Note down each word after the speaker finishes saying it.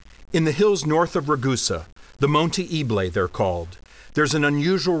In the hills north of Ragusa, the Monti Ible they're called, there's an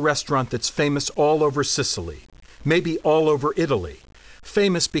unusual restaurant that's famous all over Sicily, maybe all over Italy,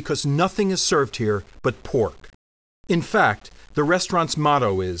 famous because nothing is served here but pork. In fact, the restaurant's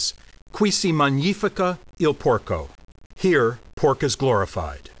motto is, Qui si magnifica il porco. Here, pork is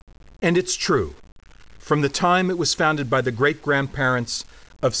glorified. And it's true. From the time it was founded by the great-grandparents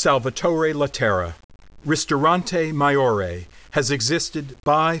of Salvatore Latera, Ristorante Majore has existed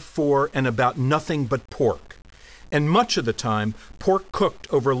by, for, and about nothing but pork. And much of the time, pork cooked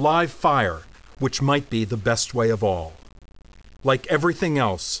over live fire, which might be the best way of all. Like everything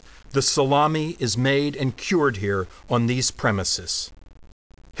else, the salami is made and cured here on these premises.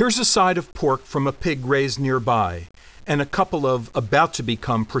 Here's a side of pork from a pig raised nearby, and a couple of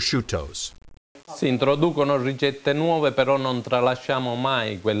about-to-become prosciuttos. Si introducono ricette nuove, però non tralasciamo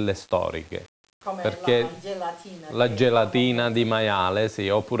mai quelle storiche. Come Perché la gelatina di maiale, sì,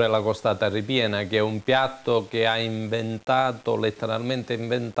 oppure la costata ripiena, che è un piatto che ha inventato, letteralmente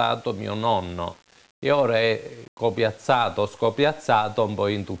inventato, mio nonno. E ora è copiazzato, scopiazzato un po'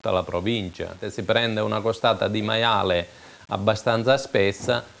 in tutta la provincia. Si prende una costata di maiale abbastanza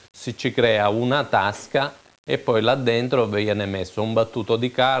spessa, si ci crea una tasca e poi là dentro viene messo un battuto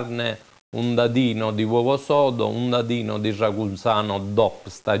di carne, un dadino di uovo sodo, un dadino di ragusano DOP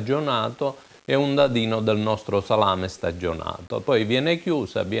stagionato e un dadino del nostro salame stagionato. Poi viene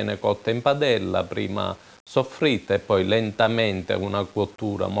chiusa, viene cotta in padella, prima soffritta e poi lentamente, una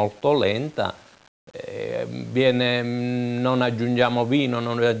cottura molto lenta. Non aggiungiamo vino,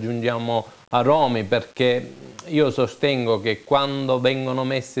 non aggiungiamo aromi, perché io sostengo che quando vengono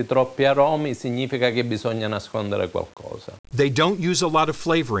messi troppi aromi significa che bisogna nascondere qualcosa. They don't use a lot of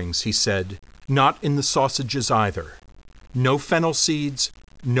flavorings, he said, not in the sausages either. No fennel seeds,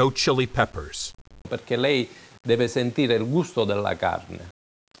 no chili peppers. Perché lei deve sentire il gusto della carne.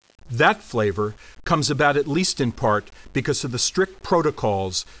 That flavor comes about at least in part because of the strict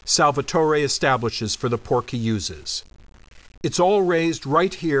protocols Salvatore establishes for the pork he uses. It's all raised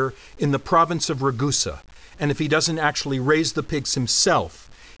right here in the province of Ragusa, and if he doesn't actually raise the pigs himself,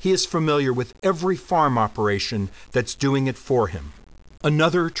 he is familiar with every farm operation that's doing it for him.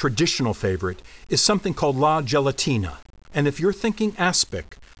 Another traditional favorite is something called la gelatina, and if you're thinking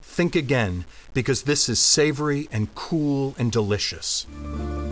aspic, think again, because this is savory and cool and delicious.